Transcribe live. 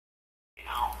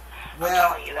Well,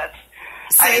 I'm telling you, that's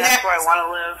that's where I want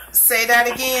to live. Say that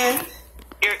again.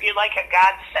 You're like a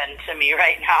godsend to me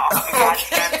right now.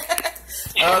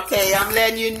 Okay, I'm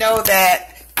letting you know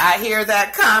that I hear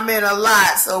that comment a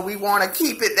lot, so we want to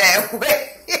keep it that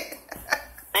way.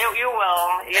 You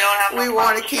will. You don't have. We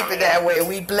want to keep it that way.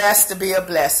 We blessed to be a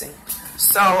blessing.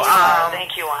 So,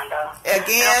 thank you, Wanda. Again,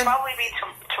 it'll probably be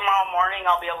tomorrow morning.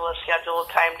 I'll be able to schedule a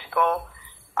time to go.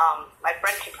 My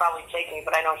friend could probably take me,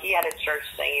 but I know he had a church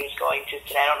thing he was going to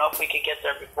today. I don't know if we could get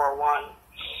there before 1.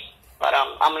 But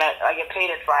I get paid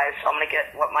at 5, so I'm gonna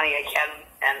get what money I can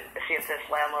and see if this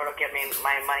landlord will give me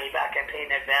my money back. I paid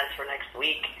in advance for next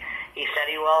week. He said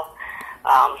he will.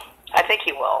 I think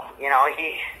he will. You know,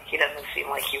 he doesn't seem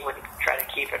like he would try to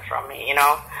keep it from me. You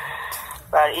know,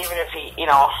 but even if he, you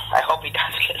know, I hope he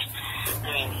does. Because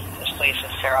I mean, this place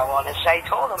is terrible. And I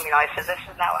told him, you know, I said this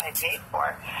is not what I paid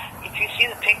for. If you see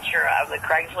the picture of the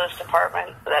Craigslist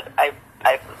apartment that I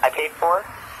paid for,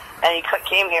 and you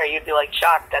came here, you'd be like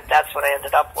shocked that that's what I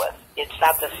ended up with. It's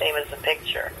not the same as the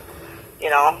picture,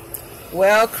 you know.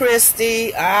 Well,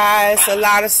 Christy, it's a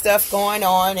lot of stuff going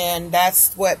on, and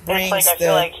that's what brings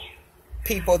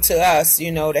people to us,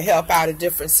 you know, to help out in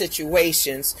different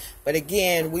situations. But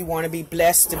again, we want to be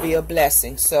blessed to be a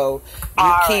blessing. So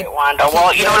right, Wanda.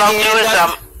 Well, you know what I'll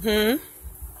do is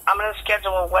I'm going to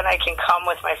schedule when I can come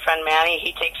with my friend Manny.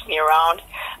 He takes me around.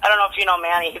 I don't know if you know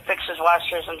Manny. He fixes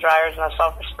washers and dryers in the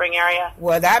Sulphur Spring area.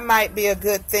 Well, that might be a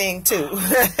good thing, too.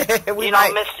 His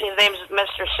name's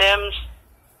Mr. Sims?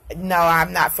 No,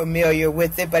 I'm not familiar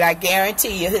with it, but I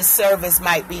guarantee you his service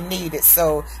might be needed.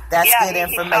 So that's good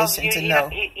information to know.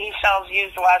 He sells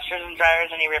used washers and dryers,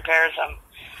 and he repairs them.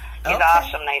 He's an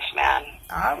awesome, nice man.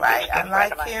 All right. I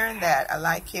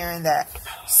like hearing that.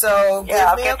 So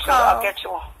give me a call.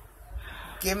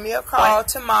 Give me a call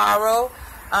tomorrow.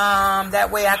 That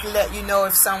way I can let you know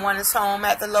if someone is home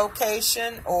at the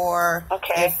location, or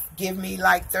give me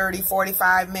like 30,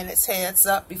 45 minutes heads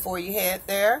up before you head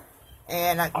there.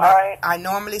 And I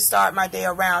normally start my day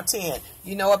around 10.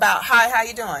 You know about, how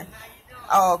you doing?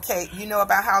 Oh, okay. You know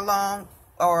about how long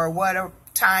or what a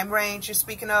time range you're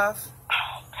speaking of?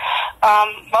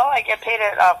 Well, I get paid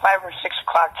at 5 or 6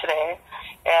 o'clock today,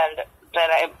 and then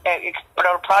but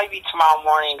it'll probably be tomorrow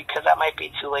morning, because that might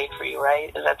be too late for you, right?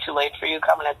 Is that too late for you,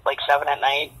 coming at like 7 at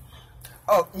night?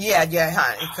 Oh, yeah,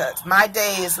 honey, because my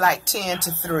day is like 10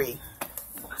 to 3.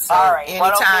 So all right.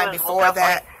 Anytime before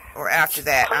that or after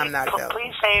that, I'm not available.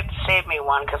 Please save me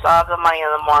one, because I'll have the money in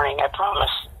the morning, I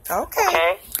promise.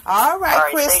 Okay. All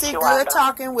right, Christy, good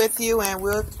talking with you, and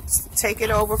we'll take it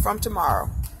over from tomorrow.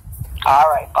 All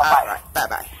right. Bye-bye. All right.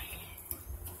 Bye-bye.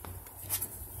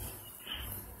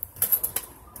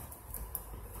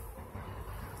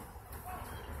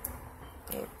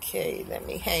 Okay, let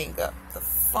me hang up the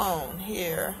phone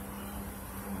here.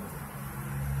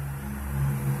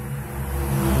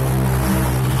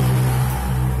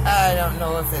 I don't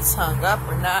know if it's hung up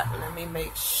or not. Let me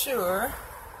make sure.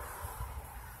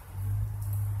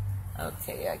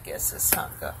 Okay, I guess it's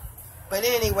hung up. But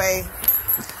anyway,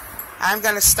 I'm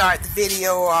going to start the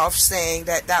video off saying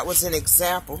that was an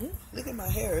example. Look at my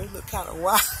hair. It look kind of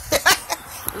wild.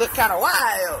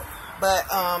 But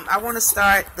I want to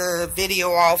start the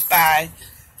video off by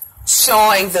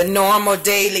showing the normal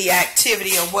daily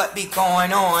activity of what be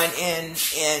going on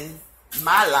in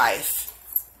my life.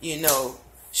 You know,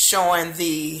 showing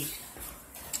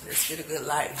let's get a good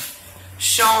light.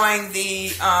 Showing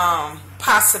the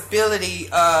possibility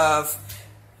of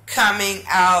coming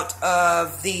out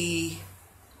of the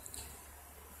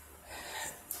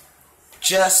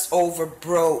just over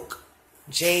broke,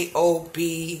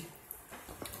 J-O-B,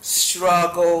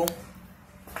 struggle,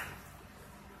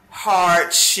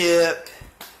 hardship,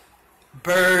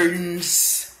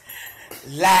 burdens,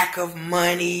 lack of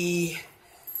money,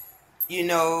 you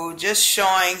know, just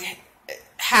showing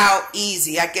how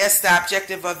easy. I guess the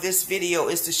objective of this video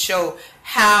is to show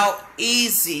how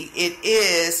easy it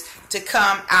is to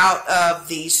come out of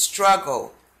the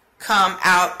struggle, come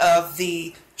out of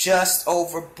the just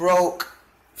over broke,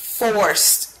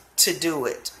 forced to do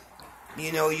it.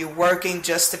 You know, you're working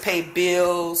just to pay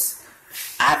bills.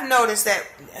 I've noticed that,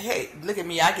 hey, look at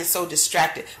me, I get so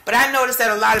distracted. But I noticed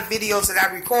that a lot of videos that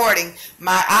I'm recording,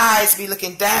 my eyes be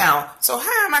looking down. So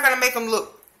how am I going to make them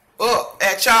look up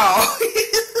at y'all?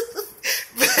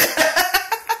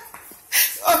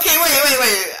 Okay,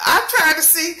 wait. I'm trying to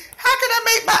see, how can I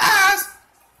make my eyes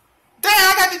down?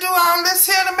 I got to do all this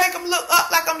here to make them look up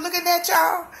like I'm looking at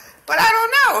y'all. But I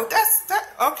don't know.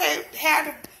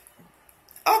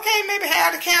 Okay, maybe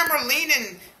have the camera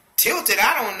leaning tilted.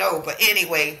 I don't know. But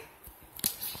anyway,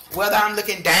 whether I'm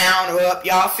looking down or up,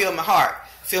 y'all feel my heart.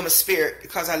 feel my spirit,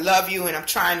 because I love you and I'm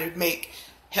trying to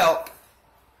help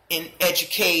and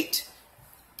educate,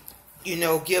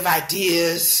 give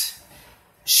ideas,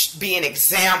 be an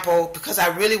example, because I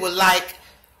really would like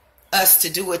us to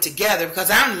do it together, because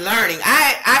I'm learning.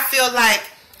 I feel like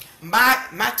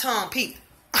my tongue pink.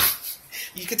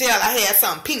 You can tell I had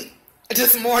something pink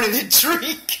this morning to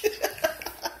drink.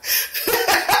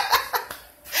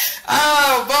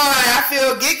 Oh boy, I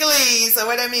feel giggly. So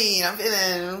what I mean, I'm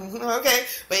feeling okay.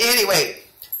 But anyway,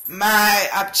 my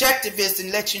objective is to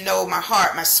let you know my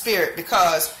heart, my spirit,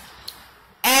 because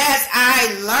as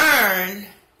I learn,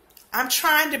 I'm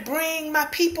trying to bring my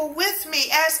people with me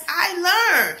as I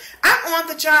learn. I'm on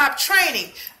the job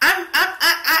training. I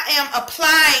am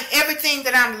applying everything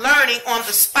that I'm learning on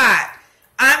the spot.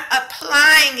 I'm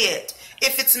applying it.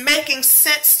 If it's making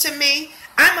sense to me,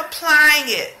 I'm applying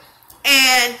it.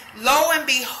 And lo and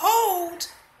behold,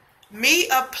 me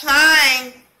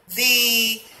applying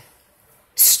the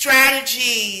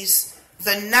strategies,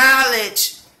 the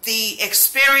knowledge, the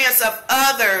experience of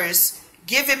others,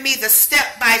 giving me the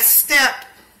step-by-step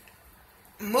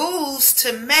moves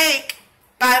to make,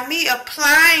 by me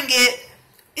applying it,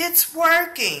 it's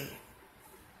working.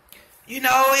 In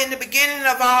the beginning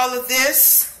of all of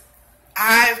this,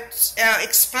 I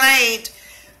explained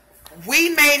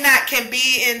we can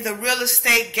be in the real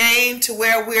estate game to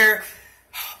where we're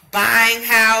buying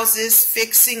houses,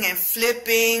 fixing and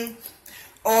flipping,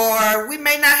 or we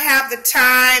may not have the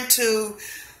time to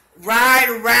ride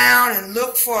around and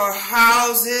look for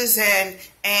houses, and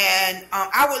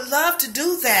I would love to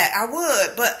do that. I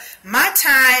would, but my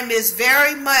time is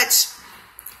very much,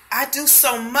 I do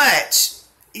so much.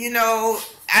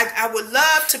 I would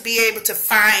love to be able to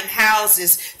find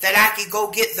houses that I could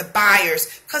go get the buyers,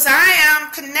 because I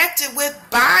am connected with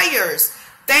buyers.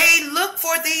 They look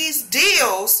for these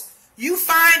deals. You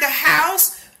find a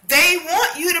house, they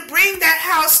want you to bring that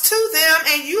house to them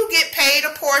and you get paid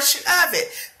a portion of it.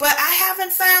 But I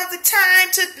haven't found the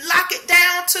time to lock it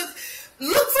down to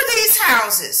look for these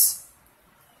houses.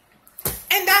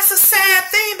 And that's a sad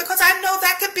thing, because I know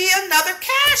that could be another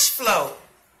cash flow.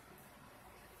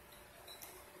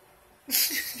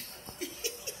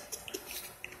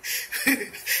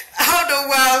 I don't know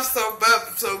why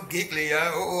I'm so giggly.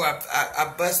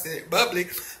 I busted bubbly.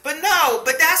 But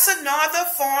that's another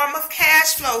form of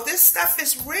cash flow. This stuff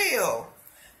is real.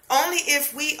 Only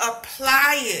if we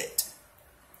apply it.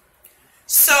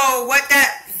 So what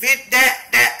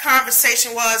that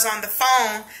conversation was on the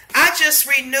phone, I just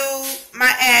renewed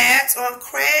my ads on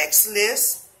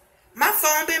Craigslist. My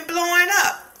phone been blowing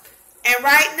up. And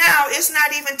right now, it's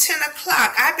not even 10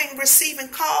 o'clock. I've been receiving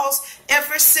calls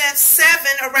ever since 7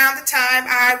 around the time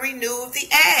I renewed the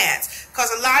ads.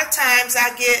 Because a lot of times I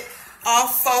get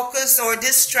off focus or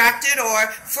distracted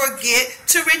or forget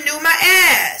to renew my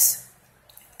ads.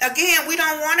 Again, we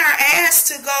don't want our ads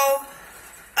to go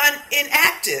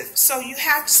inactive. So you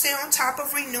have to stay on top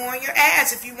of renewing your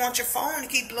ads if you want your phone to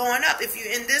keep blowing up, if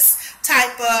you're in this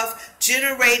type of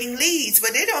generating leads.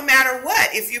 But it don't matter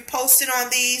what. If you're posted on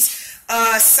these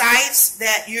sites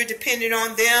that you're dependent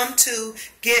on them to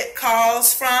get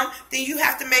calls from, then you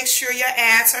have to make sure your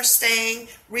ads are staying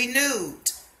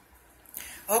renewed.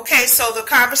 Okay, so the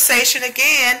conversation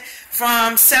again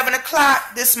from 7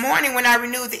 o'clock this morning when I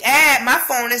renewed the ad, my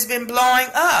phone has been blowing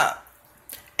up.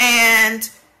 And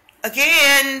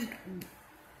again,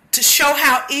 to show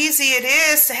how easy it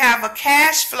is to have a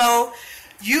cash flow,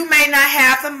 you may not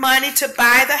have the money to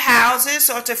buy the houses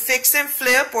or to fix and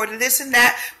flip or to this and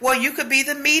that. Well, you could be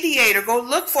the mediator. Go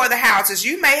look for the houses.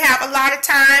 You may have a lot of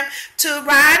time to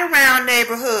ride around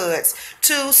neighborhoods,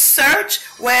 to search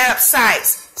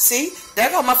websites. See, there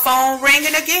go my phone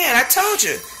ringing again. I told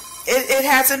you. It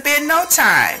hasn't been no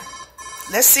time.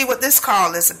 Let's see what this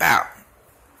call is about.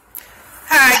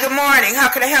 Hi, good morning. How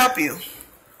can I help you?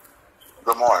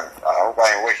 Good morning. I hope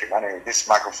I ain't waking. My name is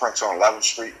Michael French on 11th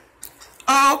Street.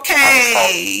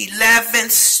 Okay, 11th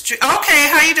Street. Okay,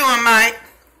 how you doing, Mike?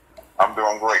 I'm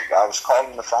doing great. I was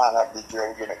calling to find out did you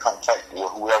ever get in contact with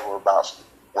whoever about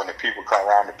when the people come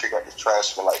around to pick up the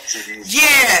trash for like TVs?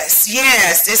 Yes.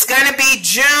 It's going to be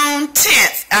June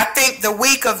 10th. I think the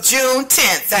week of June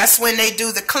 10th. That's when they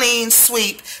do the clean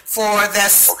sweep for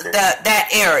that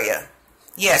area.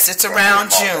 Yes, it's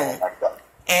around June.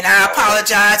 And I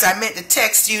apologize. I meant to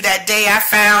text you that day I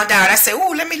found out. I said,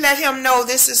 "Oh, let me let him know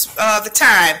this is the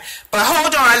time." But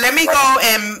hold on. Let me go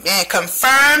and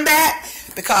confirm that,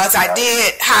 because I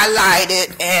did highlight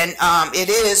it, and it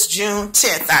is June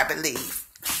 10th, I believe.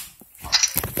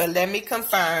 But let me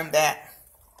confirm that.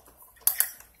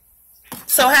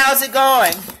 So how's it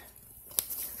going?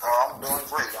 I'm doing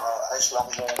great. Actually,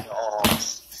 I'm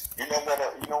going You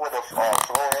know where the floor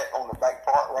at on the back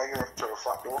part right here to the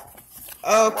front door?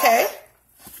 Okay.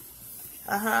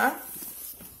 Uh-huh.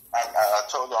 I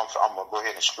told you I'm gonna go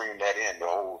ahead and screen that in the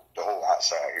whole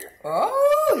outside here.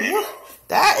 Oh,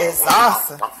 that is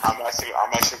awesome. I'm actually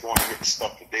going to get the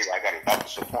stuff today. I got a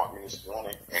doctor's appointment this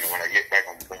morning, and when I get back,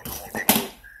 I'm going to go and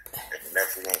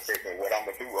that's going to take me. What I'm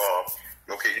gonna do,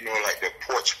 okay, you know, like the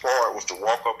porch part was to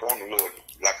walk up on the little,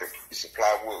 like a piece of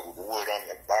plywood with the wood on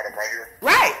the bottom right here.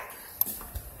 Right.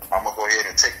 I'm gonna go ahead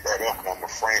and take that up, and I'm gonna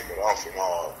frame it off, and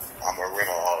I'm gonna rent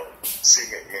a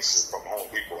cement mixer from Home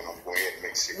Depot, and I'm gonna go ahead and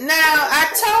mix it. Now, I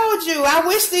told you, I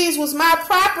wish these was my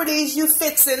properties you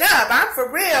fixing up. I'm for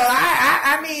real.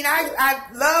 I mean, I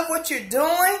love what you're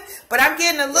doing, but I'm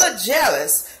getting a little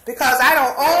jealous because I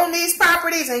don't own these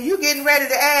properties, and you getting ready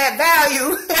to add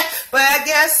value. But I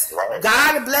guess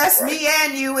God bless me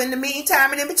and you in the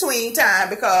meantime and in between time,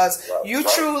 because you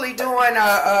truly doing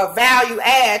a value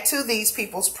add to these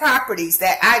people's properties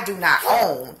that I do not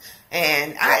own.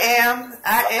 And I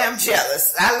am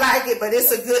jealous. I like it, but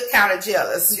it's a good kind of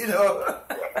jealous, you know.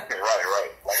 Right.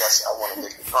 Like I said, I want to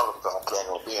make the color because I'm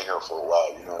planning on being here for a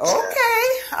while, you know what I'm saying? Okay,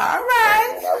 all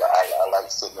right. And I like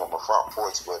sitting on my front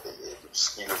porch, but the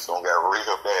mosquitoes don't get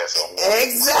real bad. So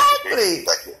Exactly.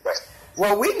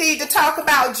 Well, we need to talk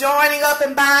about joining up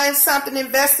and buying something,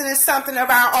 investing in something of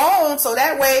our own, so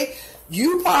that way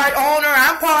you part owner,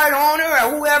 I'm part owner,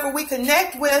 or whoever we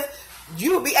connect with,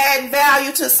 you'll be adding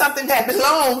value to something that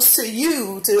belongs to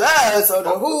you, to us, or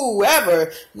to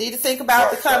whoever. Need to think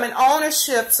about becoming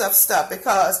ownerships of stuff,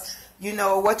 because, you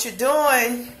know, what you're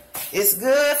doing is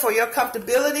good for your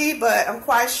comfortability, but I'm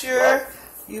quite sure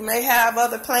you may have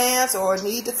other plans or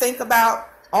need to think about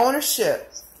ownership,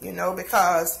 you know,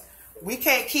 because we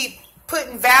can't keep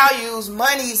putting values,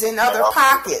 monies in other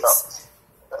pockets.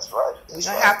 That's right. We're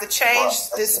going to have to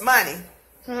change this money.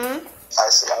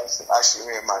 Actually,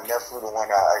 me and my nephew, the one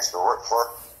I used to work for,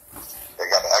 they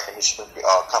got the air conditioning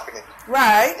company.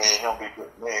 Right. Me and him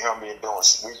be doing,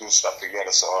 we do stuff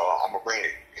together. So I'm gonna bring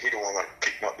it. He the one gonna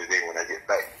pick me up today when I get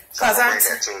back. So I'm gonna bring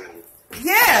that to him.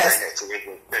 Yes. Bring that to his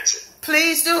attention.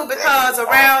 Please do, because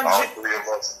around all three of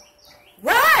us.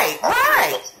 Right.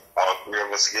 All three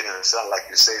of us getting something like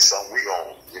you say, something we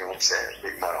own. You know what I'm saying?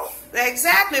 Big money.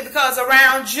 Exactly, because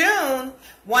around June,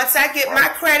 once I get my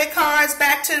credit cards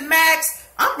back to the max,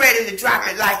 I'm ready to drop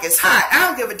it like it's hot. I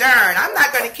don't give a darn. I'm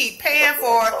not going to keep paying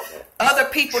for other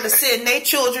people to send their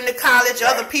children to college,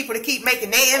 other people to keep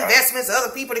making their investments,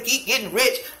 other people to keep getting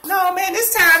rich. No, man,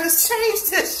 it's time to change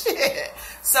this shit.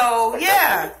 So,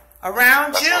 yeah,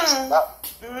 around June.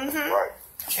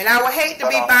 And I would hate to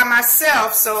be by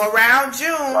myself, so around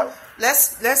June,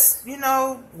 let's you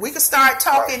know, we can start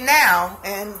talking now,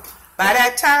 and by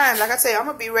that time, like I say, I'm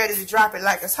gonna be ready to drop it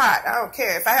like it's hot. I don't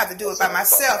care if I have to do it by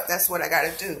myself. That's what I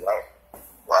gotta do.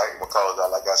 Right, because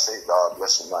like I say, God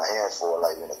bless my hands for it.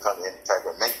 Like when it comes to any type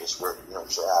of maintenance work, you know what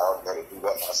I'm saying? I don't gotta do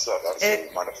that myself. I gotta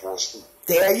save money for it.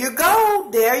 There you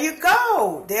go.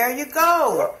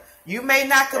 You may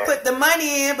not could put the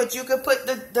money in, but you could put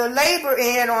the labor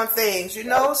in on things, you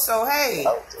know. So hey,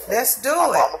 let's do it.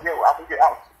 I'm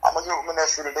gonna give him an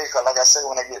extra today, because like I said,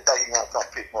 when I get back, you're gonna come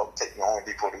pick me up, take me Home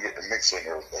Depot to get the mixer and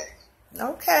everything.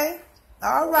 Okay,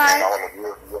 all right. And I want to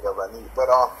do whatever I need, but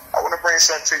I want to bring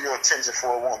something to your attention,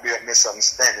 for it won't be a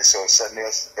misunderstanding. So if something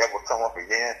else ever come up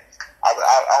again, I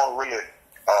don't really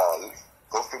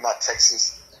go through my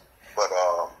texts. But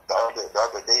the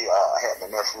other day, I had my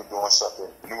nephew doing something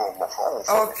new on my phone.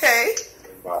 Okay.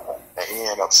 And he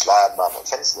ended up sliding by my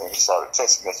text, and he saw the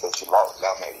text message that you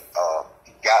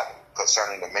got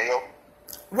concerning the mail.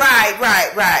 Right.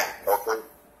 Okay.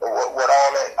 What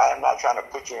all that? I'm not trying to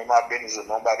put you in my business or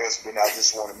nobody else's business. I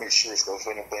just want to make sure, because if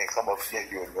anything come up again,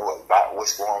 you know about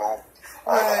what's going on. I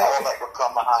would like to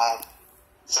come behind.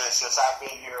 Since I've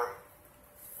been here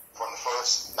from the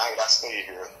first night I stayed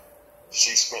here,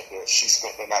 she spent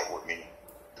the night with me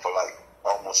for like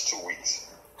almost 2 weeks.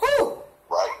 Who?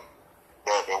 Right.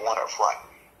 The one up front.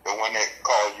 The one that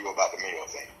called you about the mail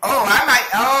thing. Oh,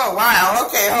 wow.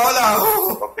 Okay, hold on.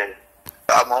 Okay.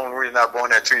 I'm only reason I'm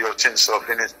going that to your attention, so if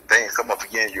anything come up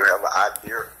again, you have an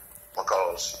idea,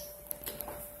 because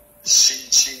she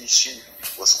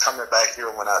was coming back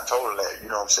here when I told her that, you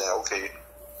know what I'm saying, okay,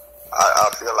 I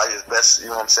feel like it's best, you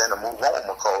know what I'm saying, to move on,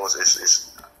 because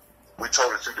we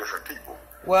told her 2 different people.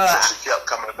 Well, so she kept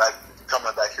coming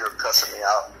back here cussing me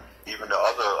out. Even the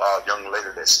other young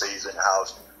lady that stays in the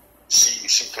house,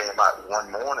 she came out one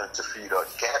morning to feed her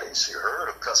cat, and she heard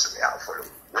her cussing me out for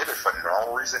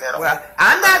no reason at all. Well,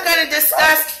 I'm not going to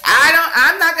discuss.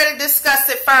 I'm not going to discuss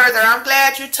it further. I'm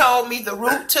glad you told me the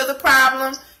root to the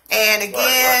problem, and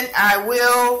again, I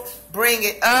will bring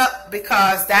it up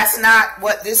because that's not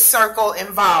what this circle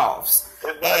involves.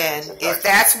 And if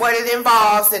that's what it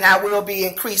involves, then I will be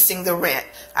increasing the rent.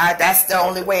 That's the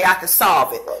only way I can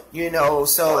solve it, you know.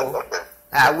 So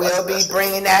I will be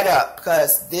bringing that up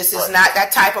because this is not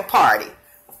that type of party.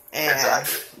 And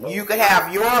you could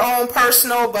have your own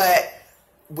personal, but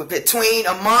between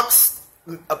amongst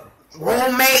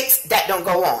roommates, that don't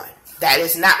go on. That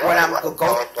is not what I'm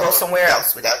going to go somewhere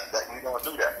else with that. You don't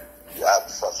do that. Yeah,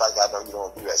 I know you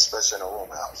don't do that, especially in a room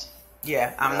house.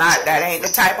 Yeah, I'm not. That ain't the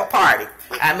type of party.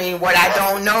 I mean, what I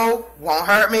don't know won't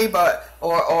hurt me, but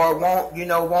or won't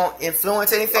won't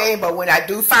influence anything. But when I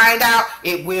do find out,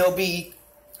 it will be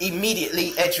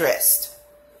immediately addressed.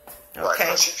 Okay.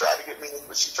 Right. She tried to get me to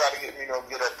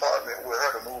get an apartment with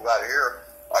her to move out of here.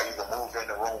 Or you can move in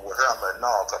the room with her. I'm like,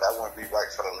 no, because that wouldn't be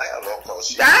right for the landlord.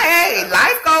 Hey,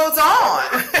 life goes on.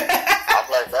 I'm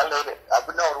like, that lady, I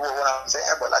know what I'm saying,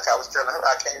 but like I was telling her,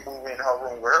 I can't move in her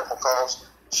room with her because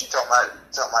she talking about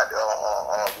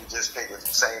we just pay the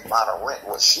same amount of rent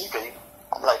what she paid.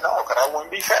 I'm like, no, because that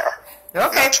wouldn't be fair.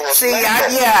 Okay, see,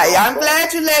 I'm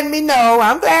glad you let me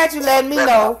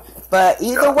know. But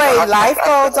either way, life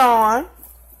goes on.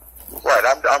 Right,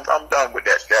 I'm done with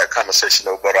that conversation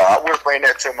though. But I will bring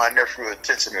that to my nephew's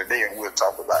attention today, and we'll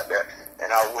talk about that.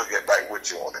 And I will get back with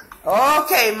you on it.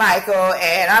 Okay, Michael,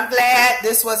 and I'm glad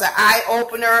this was an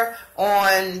eye-opener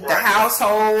on the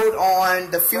household,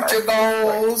 on the future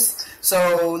goals.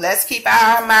 So let's keep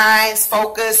our minds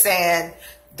focused and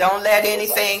don't let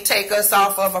anything take us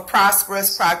off of a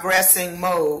prosperous, progressing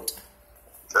mode.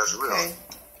 That's real. Okay.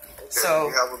 So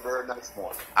you have a very nice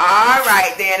morning. All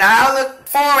right, then. I'll look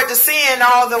forward to seeing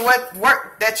all the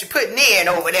work that you're putting in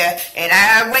over there, and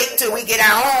I'll wait till we get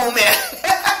our home.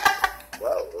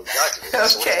 Well,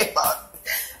 exactly. Okay.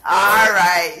 All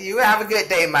right. You have a good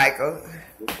day, Michael.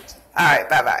 All right.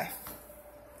 Bye-bye.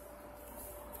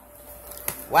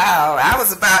 Wow, I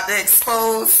was about to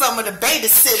expose some of the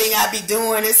babysitting I be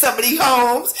doing in some of these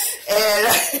homes,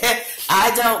 and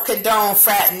I don't condone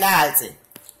fraternizing.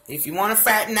 If you want to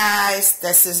fraternize,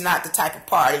 this is not the type of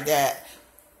party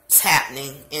that's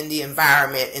happening in the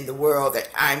environment, in the world that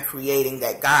I'm creating,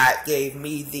 that God gave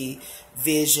me the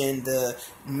vision, the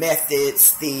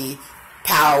methods, the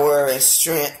power and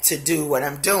strength to do what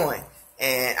I'm doing.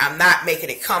 And I'm not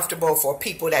making it comfortable for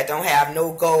people that don't have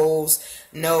no goals,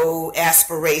 no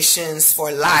aspirations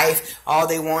for life. All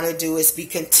they want to do is be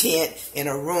content in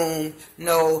a room.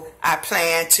 No, I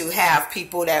plan to have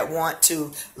people that want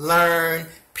to learn,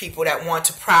 people that want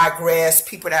to progress,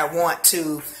 people that want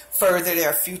to further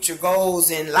their future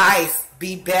goals in life,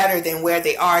 be better than where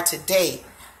they are today.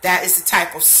 That is the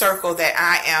type of circle that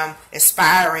I am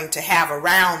aspiring to have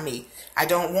around me. I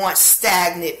don't want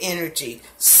stagnant energy,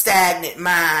 stagnant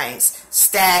minds,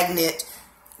 stagnant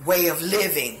way of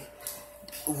living.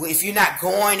 If you're not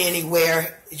going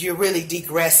anywhere, you're really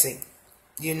degressing.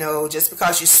 You know, just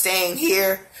because you're staying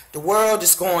here, the world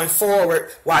is going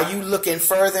forward while you looking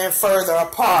further and further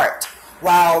apart,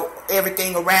 while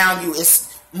everything around you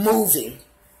is moving.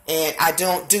 And I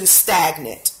don't do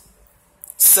stagnant.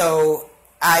 So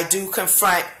I do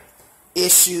confront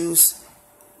issues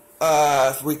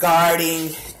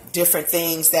regarding different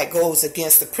things that goes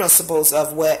against the principles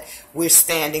of what we're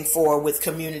standing for with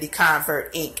Community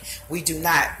Convert Inc. We do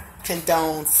not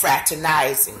condone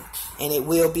fraternizing, and it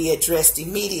will be addressed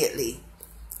immediately.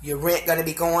 Your rent going to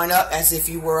be going up as if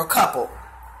you were a couple.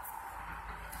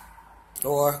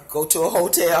 Or go to a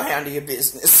hotel, handle your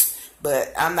business.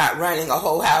 But I'm not running a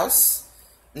whole house.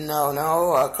 No,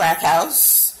 a crack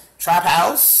house, trap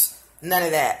house, none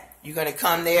of that. You're going to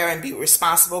come there and be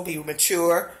responsible, be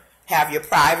mature, have your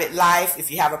private life. If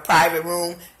you have a private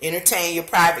room, entertain your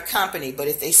private company. But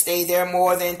if they stay there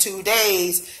more than 2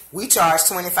 days, we charge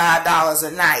 $25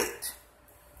 a night.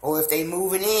 Or if they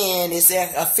moving in, it's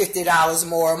 $50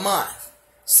 more a month.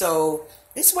 So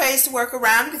there's ways to work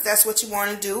around it if that's what you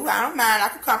want to do. I don't mind. I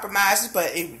can compromise it,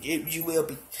 but you will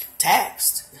be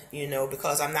taxed, you know,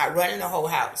 because I'm not running a whole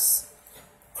house.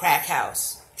 Crack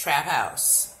house, trap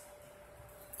house.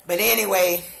 But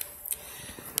anyway,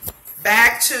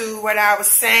 back to what I was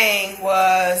saying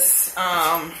was,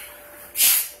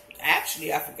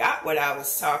 actually I forgot what I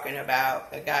was talking about.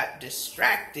 I got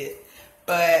distracted.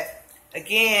 But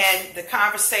again, the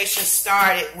conversation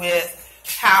started with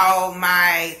how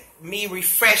me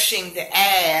refreshing the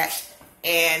ad,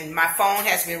 and my phone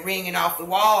has been ringing off the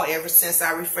wall ever since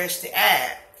I refreshed the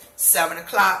ad. 7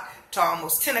 o'clock to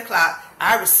almost 10 o'clock,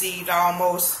 I received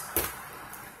almost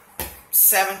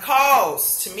 7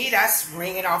 calls. To me, that's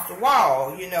ringing off the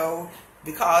wall, you know,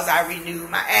 because I renewed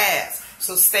my ads.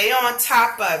 So stay on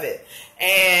top of it.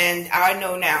 And I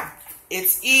know now,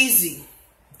 it's easy.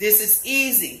 This is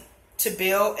easy to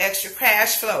build extra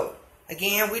cash flow.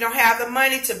 Again, we don't have the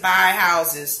money to buy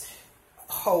houses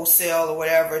wholesale or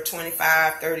whatever,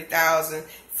 25, 30,000,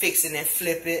 fix it and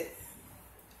flip it.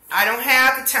 I don't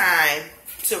have the time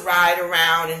to ride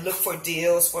around and look for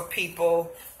deals for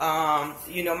people.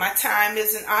 My time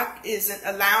isn't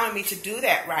allowing me to do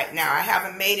that right now. I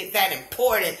haven't made it that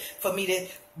important for me to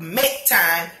make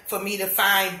time for me to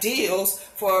find deals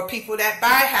for people that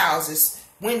buy houses.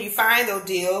 When you find those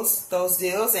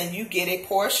deals, and you get a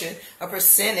portion, a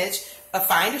percentage, a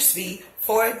finder's fee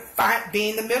for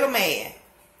being the middleman.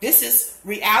 This is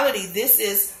reality. This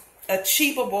is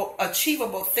achievable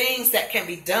things that can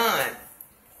be done.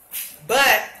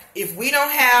 But if we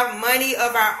don't have money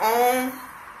of our own,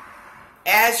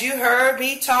 as you heard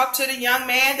me talk to the young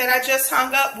man that I just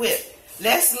hung up with,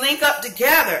 let's link up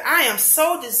together. I am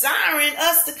so desiring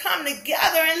us to come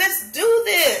together and let's do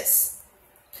this.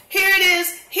 Here it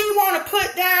is. He want to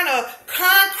put down a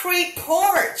concrete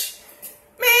porch.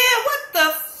 Man, what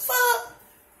the fuck?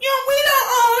 We don't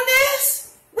own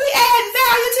this. We add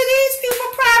value to these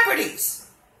people's properties.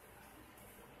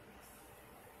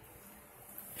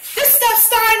 This stuff's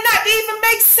starting not to even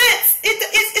make sense.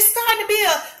 It's starting to be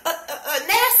a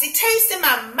nasty taste in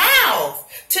my mouth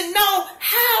to know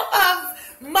how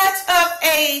much of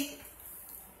a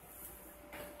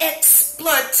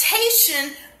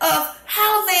exploitation of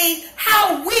how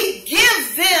we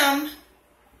give them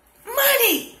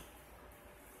money,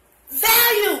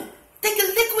 value. They can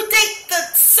liquidate the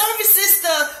services,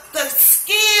 the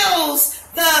skills,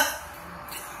 the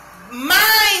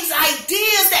minds,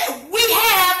 ideas that we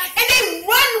have, and they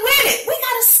run with it. We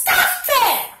gotta stop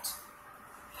that.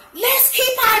 Let's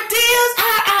keep our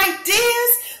ideas.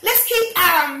 Let's keep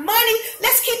our money.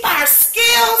 Let's keep our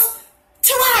skills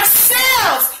to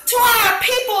ourselves, to our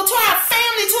people, to our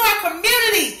family, to our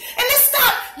community. And let's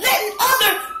stop letting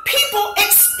other people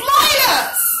exploit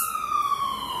us.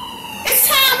 It's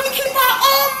time we keep our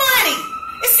own money.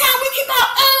 It's time we keep our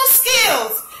own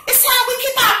skills. It's time we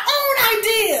keep our own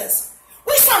ideas.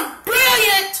 We're some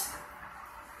brilliant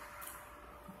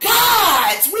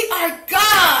gods. We are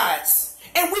gods.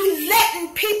 And we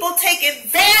letting people take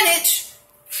advantage.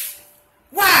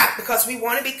 Why? Because we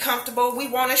want to be comfortable. We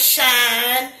want to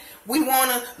shine. We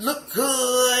want to look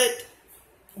good.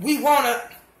 We want to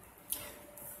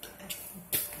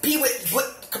be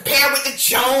compare with the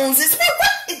Joneses.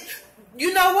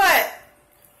 You know what?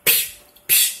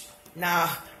 Nah,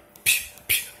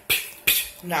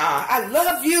 I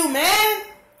love you, man.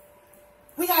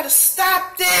 We got to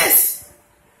stop this.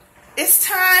 It's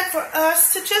time for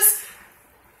us to just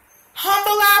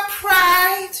humble our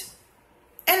pride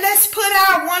and let's put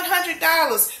our $100,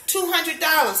 $200,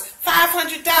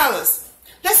 $500.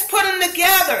 Let's put them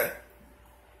together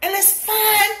and let's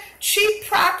find cheap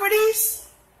properties.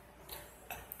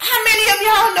 How many of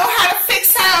y'all know how to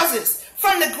fix houses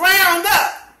from the ground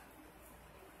up?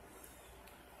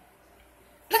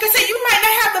 Like I said, you might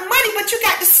not have the money, but you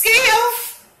got the skill.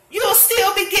 You'll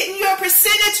still be getting your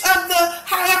percentage of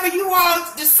however you all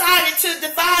decided to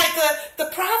divide the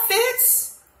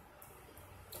profits.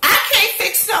 I can't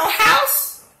fix no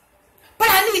house, but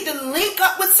I need to link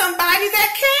up with somebody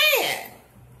that can.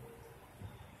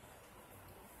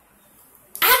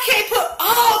 I can't put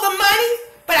all the money,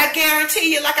 but I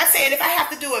guarantee you, like I said, if I have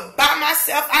to do it by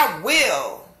myself, I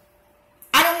will.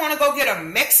 I don't want to go get a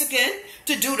Mexican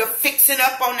to do the fixing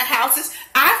up on the houses.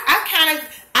 I've kind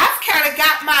of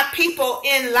got my people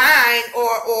in line,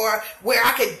 or where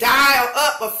I could dial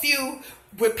up a few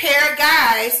repair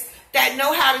guys that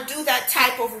know how to do that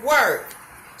type of work.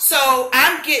 So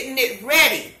I'm getting it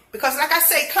ready because, like I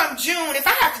say, come June, if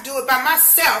I have to do it by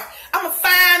myself, I'm gonna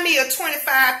find me a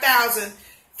 25,000.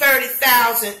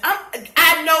 30,000.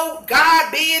 I know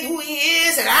God being who He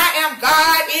is, and I am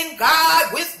God in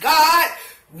God with God.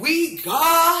 We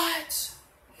God.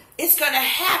 It's going to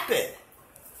happen.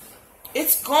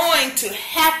 It's going to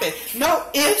happen. No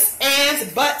ifs,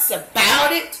 ands, buts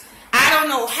about it. I don't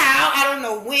know how. I don't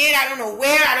know when. I don't know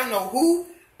where. I don't know who.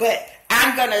 But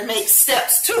I'm going to make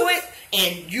steps to it,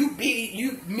 and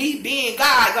me being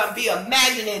God, going to be a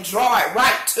magnet and draw it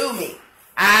right to me.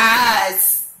 I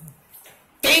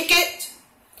think it,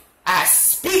 I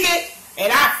speak it,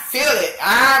 and I feel it.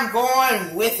 I'm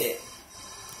going with it.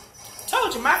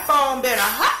 Told you my phone been a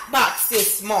hot box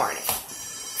this morning.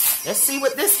 Let's see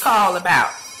what this call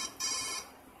about.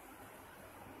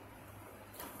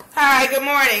 Hi, good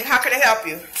morning. How can I help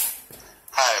you?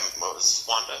 Hi, it's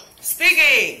Wanda.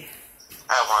 Speaking.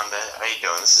 Hi, Wanda. How you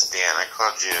doing? This is Dan. I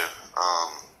called you,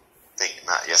 I think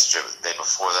not yesterday, but the day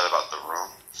before that about the room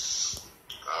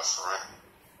for rent.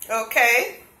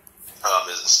 Okay.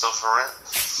 Is it still for rent?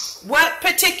 What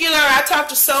particular? I talked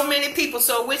to so many people.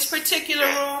 So which particular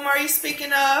room are you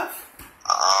speaking of?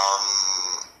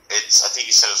 I think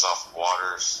you said it was off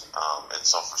Waters, in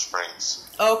Sulphur Springs.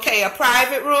 Okay, a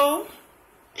private room?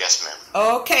 Yes, ma'am.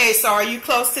 Okay, so are you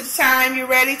close to the time you're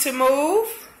ready to move?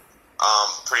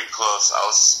 Pretty close. I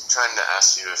was trying to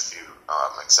ask you if you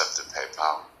accepted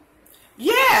PayPal.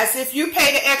 Yes, if you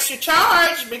pay the extra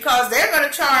charge, because they're going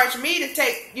to charge me to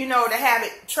take, to have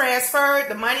it transferred.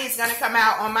 The money is going to come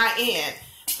out on my end.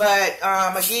 But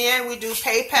again, we do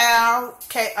PayPal,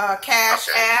 Cash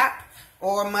App,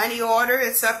 or money order.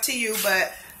 It's up to you,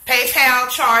 but PayPal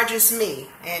charges me.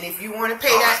 And if you want to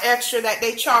pay that extra that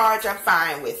they charge, I'm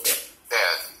fine with it.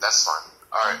 Yeah, that's fine.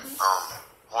 All right.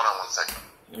 Hold on 1 second.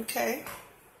 Okay.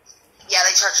 Yeah,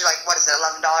 they charge you like, what is it,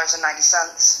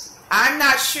 $11.90? I'm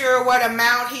not sure what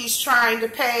amount he's trying to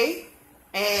pay.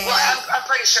 And well, I'm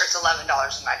pretty sure it's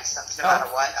 $11.90 no matter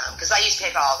what, because I use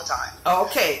PayPal all the time.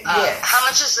 Okay, yes. How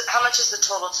much is the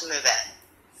total to move in?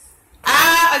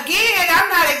 Again, I'm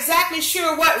not exactly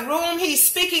sure what room he's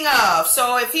speaking of.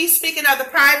 So if he's speaking of the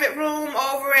private room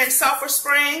over in Sulphur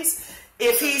Springs,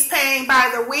 if he's paying by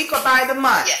the week or by the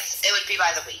month? Yes, it would be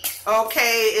by the week.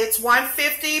 Okay, it's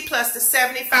 $150 plus the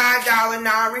 $75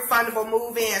 non-refundable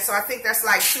move-in. So I think that's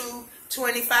like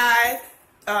 $225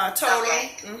 total.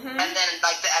 Okay. And then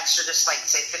like the extra, just like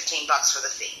say $15 for the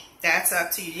fee. That's up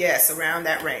to you. Yes, around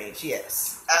that range.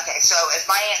 Yes. Okay, so if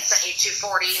my aunt sent you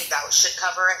 $240, that should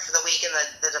cover it for the week and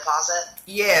the deposit.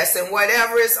 Yes, and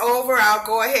whatever is over, I'll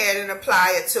go ahead and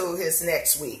apply it to his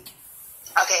next week.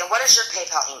 Okay, and what is your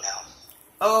PayPal email?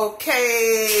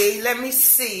 Okay, let me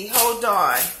see. Hold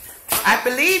on. I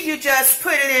believe you just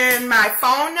put it in my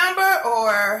phone number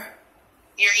or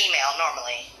your email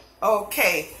normally.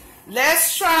 Okay.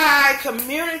 Let's try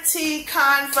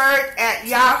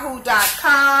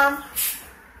communityconvert@yahoo.com.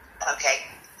 Okay.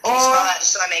 Can you spell that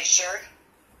just so I make sure?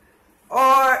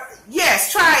 Or,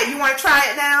 yes, try it. You want to try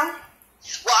it now?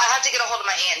 Well, I have to get a hold of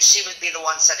my aunt. She would be the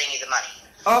one sending you the money.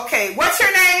 Okay. What's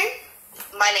your name?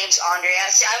 My name's Andrea.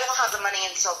 See, I won't have the money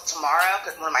until tomorrow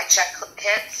because when my check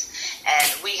hits,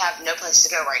 and we have no place to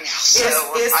go right now, so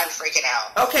I'm freaking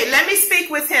out. Okay, let me speak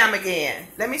with him again.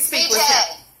 Let me speak with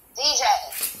him. DJ.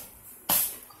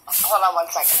 Hold on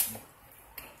 1 second.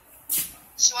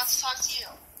 She wants to talk to you.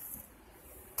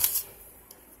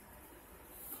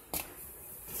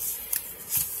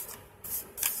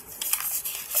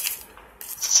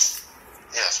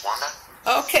 Yes, Wanda?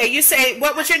 Okay, you say,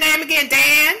 what was your name again,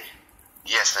 Dan?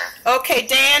 Yes, ma'am. Okay,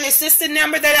 Dan, is this the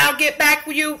number that I'll get back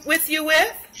with you with?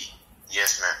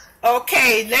 Yes, ma'am.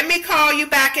 Okay, let me call you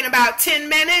back in about 10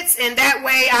 minutes, and that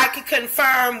way I can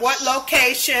confirm what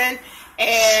location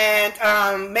and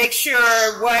make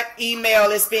sure what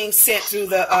email is being sent through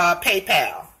the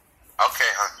PayPal. Okay,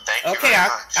 hon. Thank you very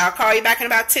much. I'll call you back in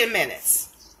about 10 minutes.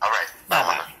 All right.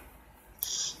 Bye-bye.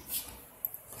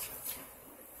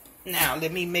 Now,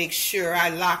 let me make sure I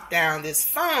lock down this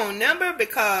phone number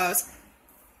because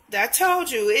I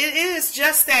told you, it is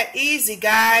just that easy,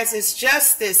 guys. It's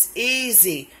just this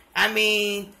easy. I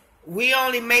mean, we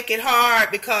only make it hard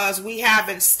because we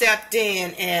haven't stepped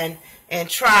in and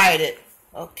tried it.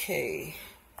 Okay.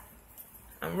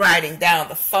 I'm writing down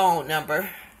the phone number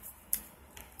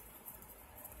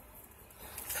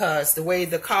because the way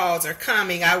the calls are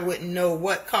coming, I wouldn't know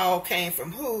what call came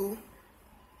from who.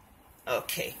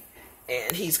 Okay.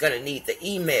 And he's going to need the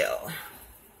email.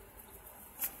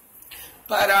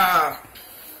 But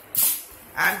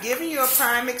I'm giving you a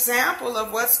prime example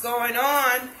of what's going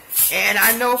on. And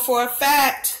I know for a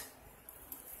fact,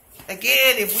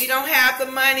 again, if we don't have the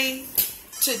money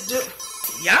to do...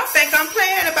 Y'all think I'm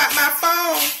playing about my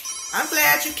phone. I'm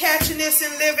glad you're catching this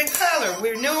in living color.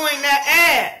 We're doing that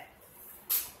ad.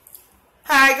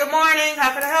 Hi, good morning.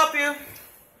 How can I help you?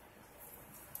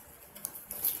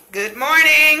 Good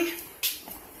morning.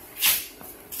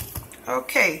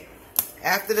 Okay.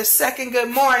 After the second good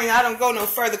morning, I don't go no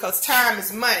further because time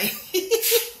is money.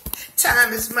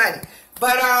 Time is money.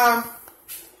 But,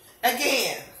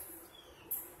 again,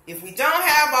 if we don't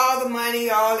have all the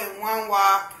money all in one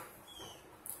whop,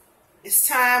 it's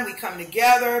time we come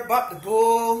together, bump the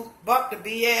bull, bump the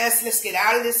BS, let's get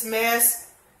out of this mess.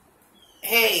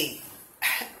 Hey,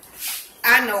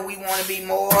 I know we want to be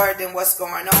more than what's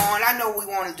going on. I know we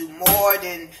want to do more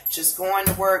than just going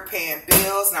to work, paying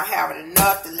bills, not having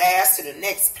enough to last to the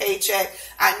next paycheck.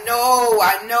 I know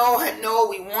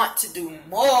we want to do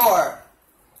more.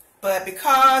 But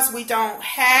because we don't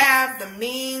have the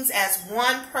means as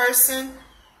one person,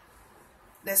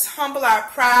 let's humble our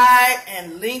pride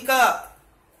and link up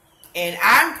And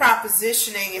I'm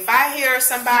propositioning, if I hear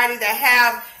somebody that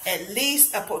have at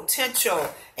least a potential,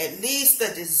 at least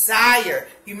a desire,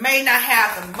 you may not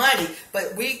have the money,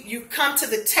 but you come to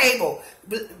the table.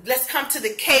 Let's come to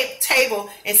the table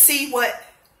and see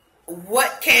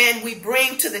what can we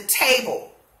bring to the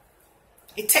table.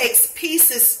 It takes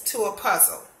pieces to a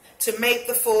puzzle to make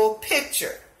the full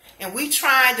picture. And we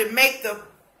trying to make the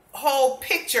whole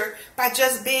picture by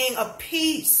just being a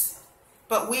piece.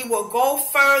 But we will go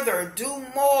further, do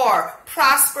more,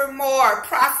 prosper more,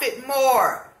 profit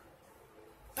more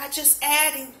by just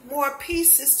adding more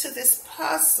pieces to this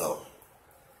puzzle.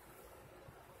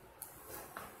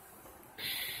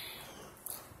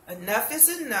 Enough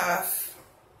is enough.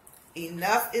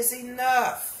 Enough is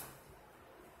enough.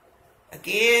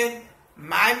 Again,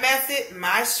 my method,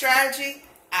 my strategy.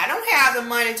 I don't have the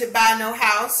money to buy no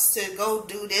house, to go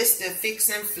do this, to fix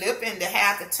and flip, and to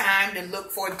have the time to look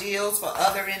for deals for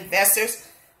other investors.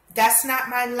 That's not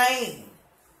my lane.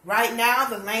 Right now,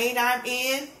 the lane I'm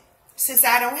in, since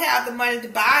I don't have the money to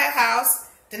buy a house,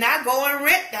 then I go and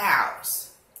rent the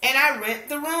house. And I rent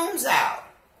the rooms out.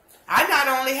 I not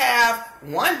only have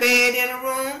one bed in a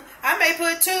room, I may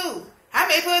put 2. I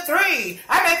may put 3.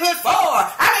 I may put 4.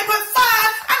 I may put 5.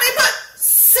 I may put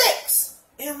 6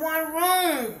 in one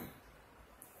room.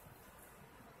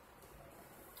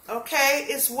 Okay,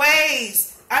 it's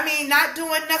ways. I mean, not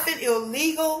doing nothing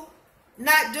illegal,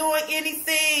 not doing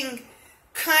anything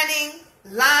cunning,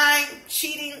 lying,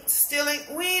 cheating, stealing.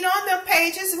 We ain't on them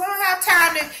pages. We don't have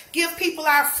time to give people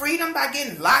our freedom by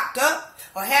getting locked up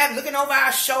or looking over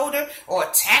our shoulder or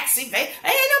tax evade. Ain't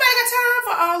nobody got time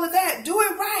for all of that. Do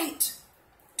it right.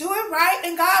 Do it right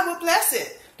and God will bless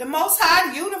it. The Most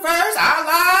High, the universe,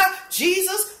 Allah,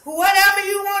 Jesus, whatever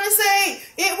you want to say,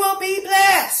 it will be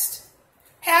blessed.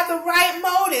 Have the right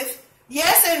motive.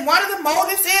 Yes, and one of the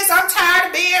motives is I'm tired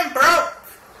of being broke.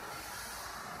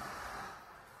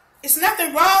 It's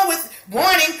nothing wrong with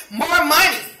wanting more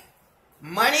money.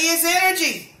 Money is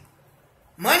energy.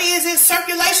 Money is in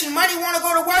circulation. Money want to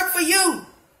go to work for you.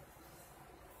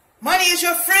 Money is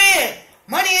your friend.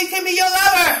 Money can be your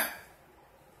lover.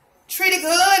 Treat it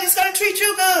good, it's going to treat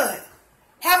you good.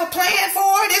 Have a plan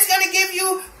for it, it's going to give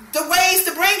you the ways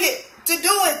to bring it, to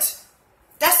do it.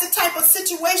 That's the type of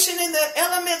situation in the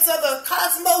elements of the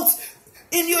cosmos,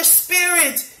 in your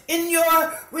spirit, in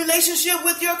your relationship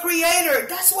with your creator.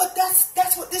 That's what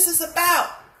this is about.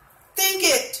 Think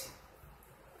it.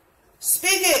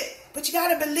 Speak it. But you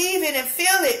got to believe it and feel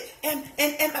it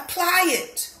and apply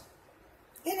it.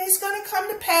 And it's going to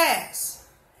come to pass.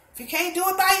 If you can't do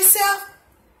it by yourself,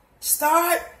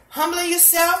 start humbling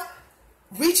yourself.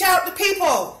 Reach out to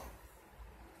people.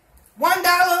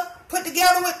 $1 put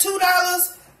together with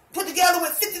 $2, put together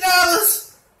with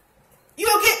 $50.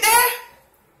 You'll get there.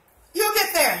 You'll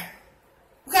get there.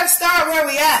 We got to start where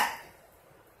we at.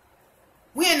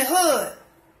 We in the hood.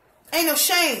 Ain't no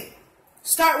shame.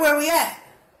 Start where we at.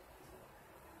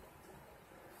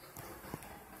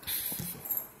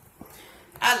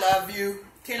 I love you.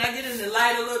 Can I get in the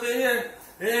light a little bit here?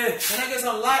 Yeah. Can I get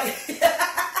some light?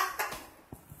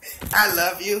 I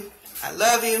love you. I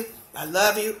love you. I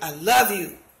love you. I love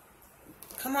you.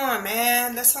 Come on,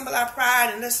 man. Let's humble our pride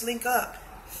and let's link up.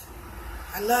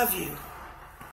 I love you.